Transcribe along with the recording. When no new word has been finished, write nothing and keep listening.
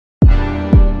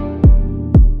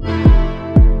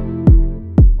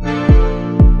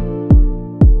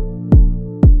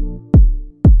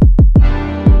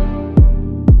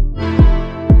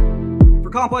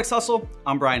Complex Hustle,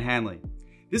 I'm Brian Hanley.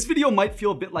 This video might feel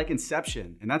a bit like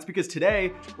Inception, and that's because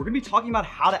today we're gonna be talking about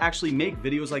how to actually make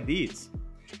videos like these.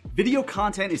 Video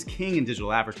content is king in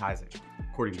digital advertising.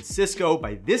 According to Cisco,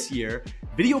 by this year,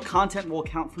 video content will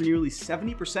account for nearly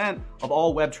 70% of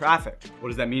all web traffic. What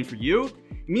does that mean for you?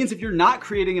 It means if you're not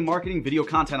creating and marketing video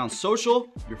content on social,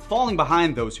 you're falling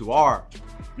behind those who are.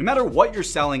 No matter what you're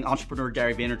selling, entrepreneur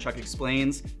Gary Vaynerchuk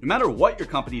explains, no matter what your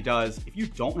company does, if you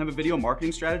don't have a video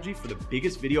marketing strategy for the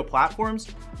biggest video platforms,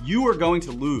 you are going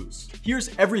to lose. Here's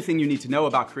everything you need to know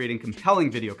about creating compelling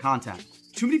video content.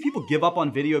 Too many people give up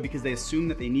on video because they assume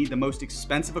that they need the most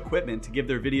expensive equipment to give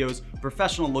their videos a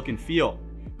professional look and feel.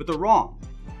 But they're wrong.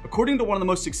 According to one of the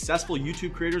most successful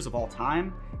YouTube creators of all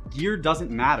time, gear doesn't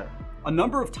matter. A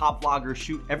number of top vloggers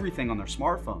shoot everything on their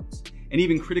smartphones. And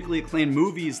even critically acclaimed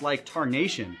movies like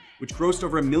Tarnation, which grossed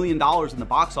over $1 million in the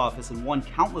box office and won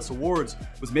countless awards,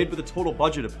 was made with a total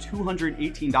budget of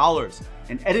 $218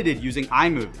 and edited using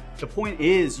iMovie. The point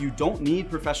is, you don't need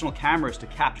professional cameras to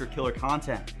capture killer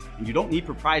content, and you don't need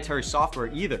proprietary software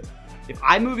either. If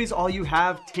iMovie is all you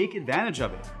have, take advantage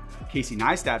of it. Casey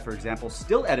Neistat, for example,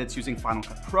 still edits using Final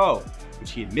Cut Pro,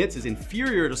 which he admits is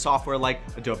inferior to software like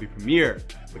Adobe Premiere.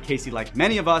 But Casey, like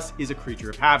many of us, is a creature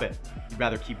of habit. He'd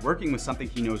rather keep working with something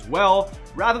he knows well,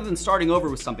 rather than starting over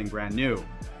with something brand new.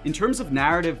 In terms of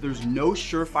narrative, there's no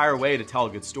surefire way to tell a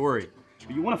good story.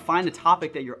 But you want to find a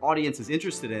topic that your audience is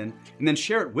interested in, and then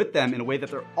share it with them in a way that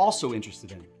they're also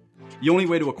interested in. The only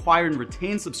way to acquire and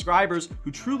retain subscribers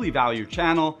who truly value your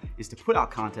channel is to put out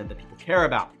content that people care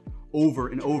about, over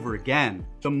and over again.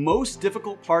 The most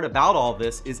difficult part about all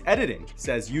this is editing,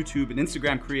 says YouTube and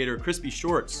Instagram creator Crispy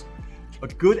Shorts. A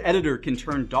good editor can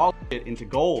turn dog shit into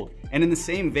gold. And in the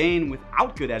same vein,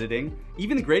 without good editing,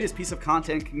 even the greatest piece of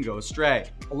content can go astray.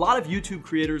 A lot of YouTube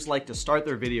creators like to start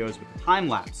their videos with a time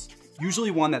lapse,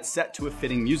 usually one that's set to a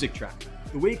fitting music track.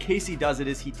 The way Casey does it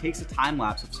is he takes a time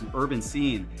lapse of some urban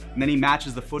scene, and then he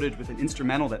matches the footage with an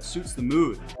instrumental that suits the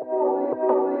mood.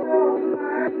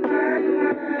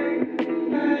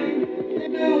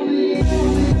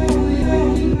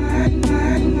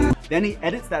 Then he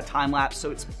edits that time lapse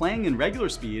so it's playing in regular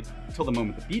speed until the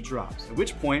moment the beat drops, at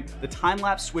which point the time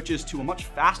lapse switches to a much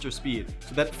faster speed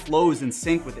so that it flows in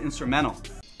sync with the instrumental.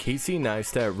 Casey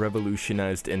Neistat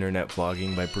revolutionized internet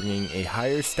vlogging by bringing a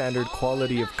higher standard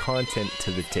quality of content to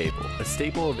the table. A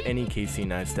staple of any Casey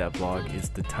Neistat vlog is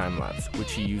the time-lapse,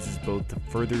 which he uses both to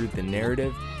further the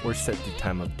narrative or set the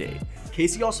time of day.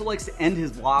 Casey also likes to end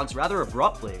his vlogs rather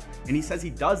abruptly, and he says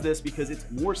he does this because it's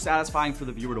more satisfying for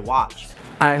the viewer to watch.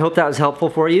 I hope that was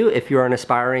helpful for you if you're an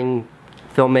aspiring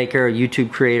filmmaker,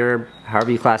 YouTube creator,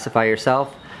 however you classify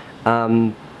yourself.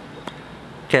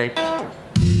 Okay.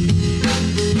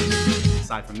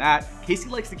 Aside from that, Casey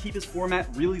likes to keep his format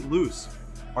really loose.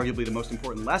 Arguably the most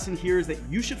important lesson here is that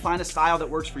you should find a style that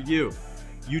works for you.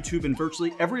 YouTube and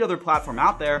virtually every other platform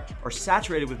out there are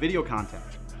saturated with video content.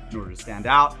 In order to stand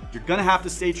out, you're gonna have to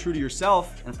stay true to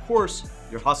yourself and, of course,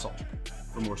 your hustle.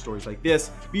 For more stories like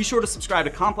this, be sure to subscribe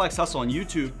to Complex Hustle on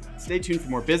YouTube. Stay tuned for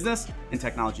more business and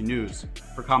technology news.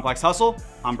 For Complex Hustle,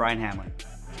 I'm Brian Hanley.